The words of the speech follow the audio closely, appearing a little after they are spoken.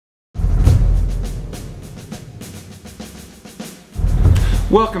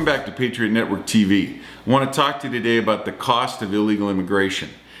Welcome back to Patriot Network TV. I want to talk to you today about the cost of illegal immigration.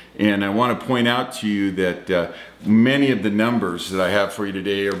 And I want to point out to you that many of the numbers that I have for you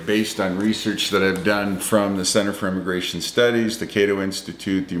today are based on research that I've done from the Center for Immigration Studies, the Cato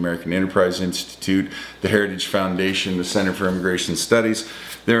Institute, the American Enterprise Institute, the Heritage Foundation, the Center for Immigration Studies.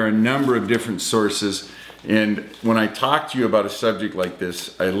 There are a number of different sources, and when I talk to you about a subject like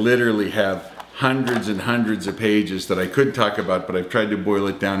this, I literally have hundreds and hundreds of pages that I could talk about, but I've tried to boil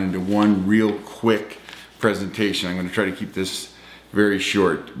it down into one real quick presentation. I'm going to try to keep this very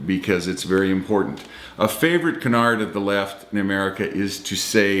short because it's very important. A favorite canard of the left in America is to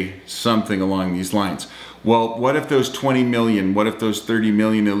say something along these lines. Well, what if those 20 million, what if those 30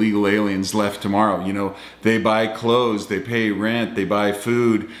 million illegal aliens left tomorrow? You know, they buy clothes, they pay rent, they buy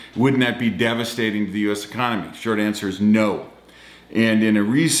food. Wouldn't that be devastating to the U.S. economy? Short answer is no. And in a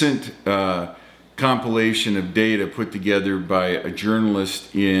recent compilation of data put together by a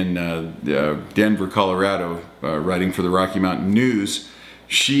journalist in Denver, Colorado, writing for the Rocky Mountain News,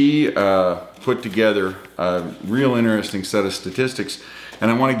 she put together a real interesting set of statistics. And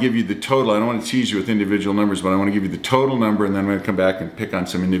I want to give you the total. I don't want to tease you with individual numbers, but I want to give you the total number, and then I'm going to come back and pick on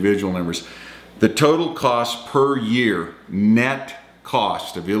some individual numbers. The total cost per year, net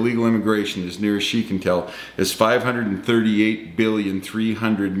cost of illegal immigration, as near as she can tell, is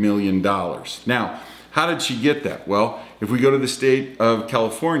 $538,300,000,000. Now, how did she get that? Well, if we go to the state of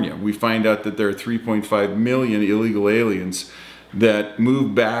California, we find out that there are 3.5 million illegal aliens that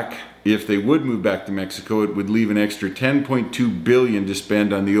move back. If they would move back to Mexico, it would leave an extra $10.2 billion to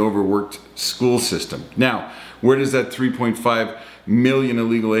spend on the overworked school system. Now, where does that 3.5 million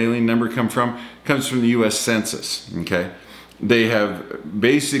illegal alien number come from? It comes from the U.S. Census, okay? They have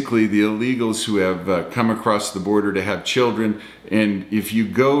basically the illegals who have come across the border to have children, and if you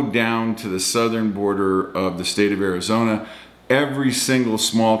go down to the southern border of the state of Arizona, every single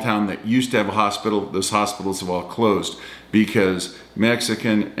small town that used to have a hospital, those hospitals have all closed because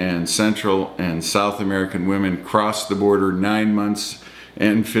Mexican and Central and South American women cross the border 9 months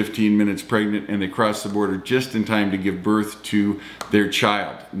and 15 minutes pregnant, and they cross the border just in time to give birth to their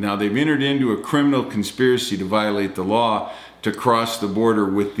child. Now, they've entered into a criminal conspiracy to violate the law to cross the border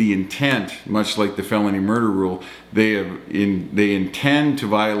with the intent, much like the felony murder rule. They intend to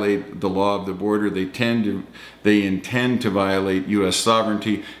violate the law of the border. They intend to violate U.S.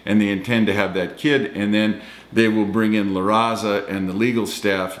 sovereignty, and they intend to have that kid, and then they will bring in La Raza and the legal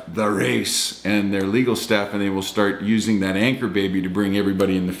staff, the race, and their legal staff, and they will start using that anchor baby to bring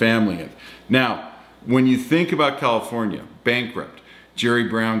everybody in the family in. Now, when you think about California, bankrupt, Jerry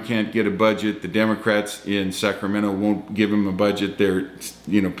Brown can't get a budget. The Democrats in Sacramento won't give him a budget. They're,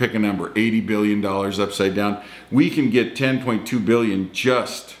 you know, pick a number, $80 billion upside down. We can get $10.2 billion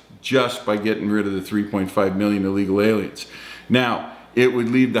just by getting rid of the 3.5 million illegal aliens. Now, it would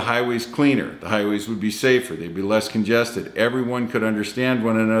leave the highways cleaner. The highways would be safer. They'd be less congested. Everyone could understand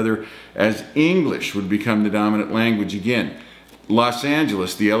one another, as English would become the dominant language again. Los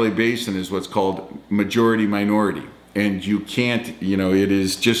Angeles, the LA Basin, is what's called majority-minority. And you can't, you know, it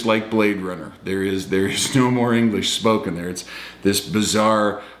is just like Blade Runner. There is no more English spoken there. It's this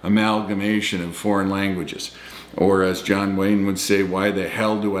bizarre amalgamation of foreign languages. Or as John Wayne would say, why the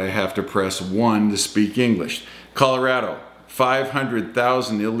hell do I have to press 1 to speak English? Colorado,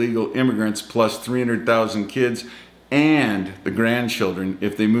 500,000 illegal immigrants plus 300,000 kids and the grandchildren.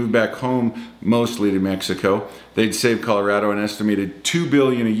 If they move back home, mostly to Mexico, they'd save Colorado an estimated $2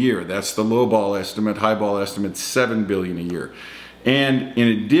 billion a year. That's the lowball estimate. Highball estimate, $7 billion a year. And in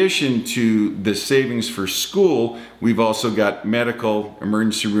addition to the savings for school, we've also got medical,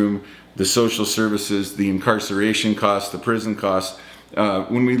 emergency room, the social services, the incarceration costs, the prison costs.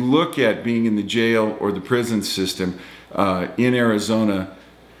 When we look at being in the jail or the prison system in Arizona,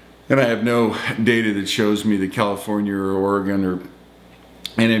 and I have no data that shows me that California or Oregon or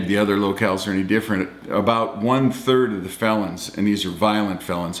any of the other locales are any different. About 1/3 of the felons, and these are violent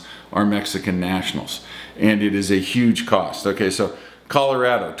felons, are Mexican nationals. And it is a huge cost. Okay, so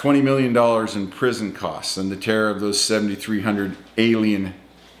Colorado, $20 million in prison costs and the terror of those 7,300 alien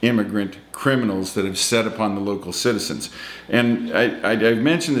immigrant criminals that have set upon the local citizens. And I've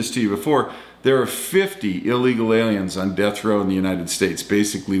mentioned this to you before. There are 50 illegal aliens on death row in the United States,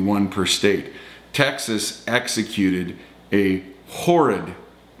 basically one per state. Texas executed a horrid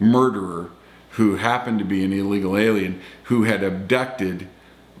murderer who happened to be an illegal alien who had abducted,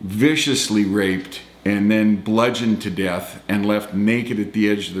 viciously raped, and then bludgeoned to death and left naked at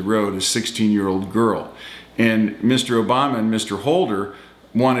the edge of the road a 16-year-old girl. And Mr. Obama and Mr. Holder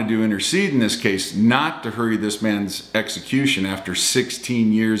wanted to intercede in this case, not to hurry this man's execution after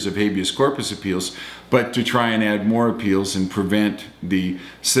 16 years of habeas corpus appeals, but to try and add more appeals and prevent the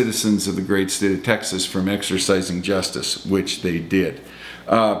citizens of the great state of Texas from exercising justice, which they did.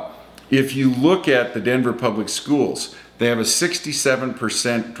 If you look at the Denver public schools, they have a 67%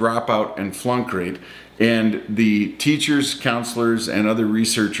 dropout and flunk rate, and the teachers, counselors, and other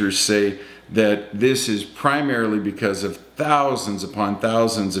researchers say that this is primarily because of thousands upon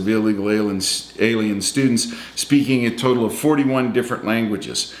thousands of illegal alien students speaking a total of 41 different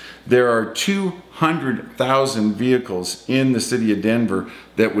languages. There are 200,000 vehicles in the city of Denver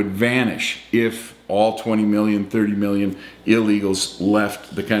that would vanish if all 20 million, 30 million illegals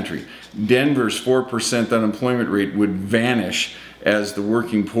left the country. Denver's 4% unemployment rate would vanish as the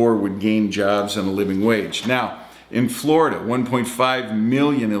working poor would gain jobs and a living wage. Now, in Florida, 1.5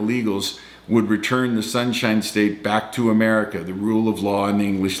 million illegals would return the Sunshine State back to America, the rule of law and the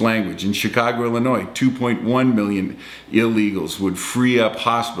English language. In Chicago, Illinois, 2.1 million illegals would free up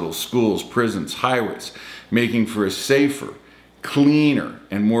hospitals, schools, prisons, highways, making for a safer, cleaner,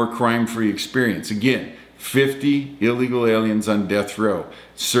 and more crime-free experience. Again, 50 illegal aliens on death row,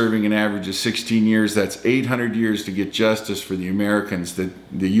 serving an average of 16 years. That's 800 years to get justice for the Americans, the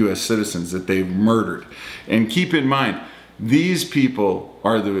U.S. citizens that they've murdered. And keep in mind, these people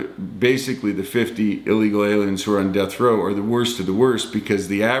are basically the 50 illegal aliens who are on death row are the worst of the worst, because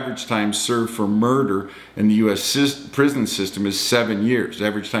the average time served for murder in the U.S. prison system is 7 years. The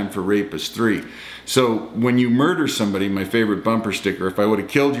average time for rape is 3. So when you murder somebody, my favorite bumper sticker, if I would have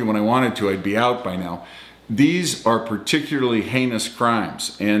killed you when I wanted to, I'd be out by now. These are particularly heinous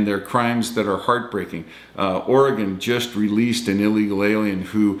crimes, and they're crimes that are heartbreaking. Oregon just released an illegal alien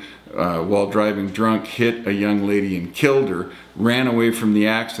who, while driving drunk, hit a young lady and killed her, ran away from the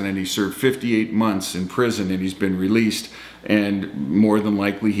accident. He served 58 months in prison and he's been released, and more than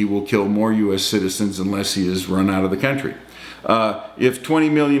likely he will kill more U.S. citizens unless he is run out of the country. If 20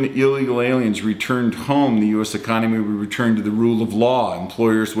 million illegal aliens returned home, the U.S. economy would return to the rule of law.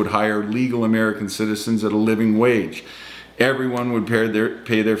 Employers would hire legal American citizens at a living wage. Everyone would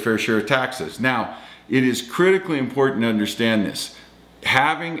pay their fair share of taxes. Now, it is critically important to understand this.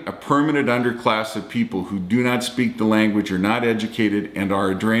 Having a permanent underclass of people who do not speak the language, are not educated, and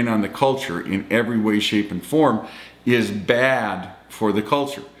are a drain on the culture in every way, shape, and form is bad for the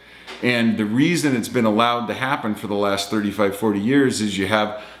culture. And the reason it's been allowed to happen for the last 35, 40 years is you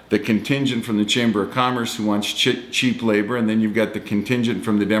have the contingent from the Chamber of Commerce who wants cheap labor, and then you've got the contingent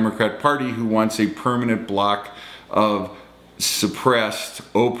from the Democrat Party who wants a permanent block of suppressed,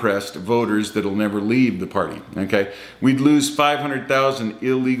 oppressed voters that'll never leave the party, okay? We'd lose 500,000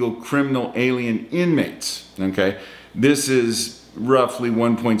 illegal criminal alien inmates, okay? This is roughly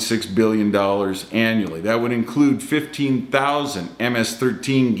 $1.6 billion annually. That would include 15,000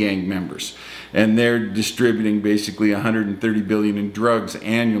 MS-13 gang members, and they're distributing basically $130 billion in drugs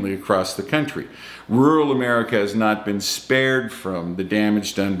annually across the country. Rural America has not been spared from the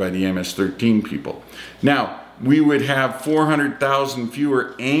damage done by the MS-13 people. Now, we would have 400,000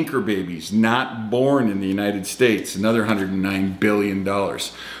 fewer anchor babies not born in the United States, another $109 billion.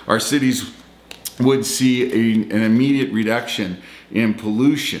 Our cities would see an immediate reduction in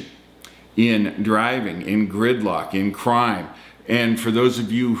pollution, in driving, in gridlock, in crime. And for those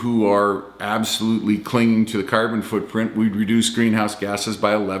of you who are absolutely clinging to the carbon footprint, we'd reduce greenhouse gases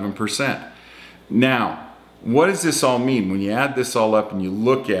by 11%. Now, what does this all mean? When you add this all up and you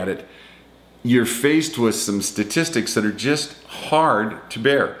look at it, you're faced with some statistics that are just hard to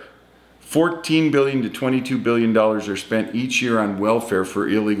bear. $14 billion to $22 billion are spent each year on welfare for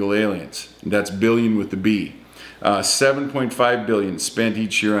illegal aliens. That's billion with the B. 7.5 billion spent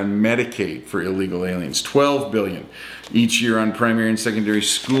each year on Medicaid for illegal aliens. 12 billion each year on primary and secondary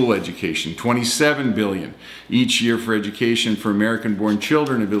school education. 27 billion each year for education for American-born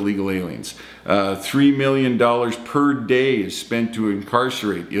children of illegal aliens. $3 million per day is spent to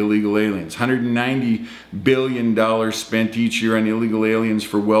incarcerate illegal aliens. $190 billion spent each year on illegal aliens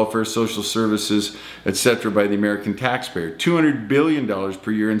for welfare, social services, etc. by the American taxpayer. $200 billion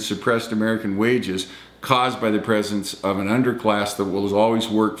per year in suppressed American wages caused by the presence of an underclass that will always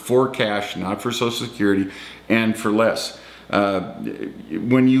work for cash, not for Social Security, and for less.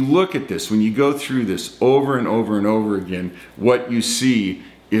 When you look at this, when you go through this over and over and over again, what you see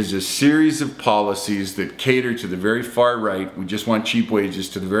is a series of policies that cater to the very far right. We just want cheap wages.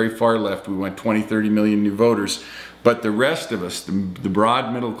 To the very far left, we want 20, 30 million new voters. But the rest of us, the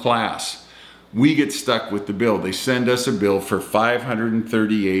broad middle class, we get stuck with the bill. They send us a bill for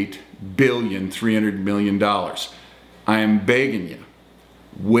 $538 billion, $300 million. I am begging you,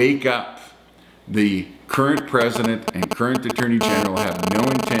 wake up. The current president and current attorney general have no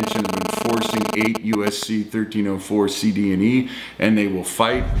intention of enforcing 8 U.S.C. 1304 C, D, and E, and they will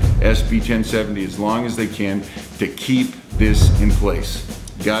fight SB 1070 as long as they can to keep this in place.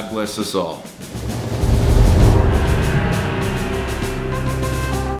 God bless us all.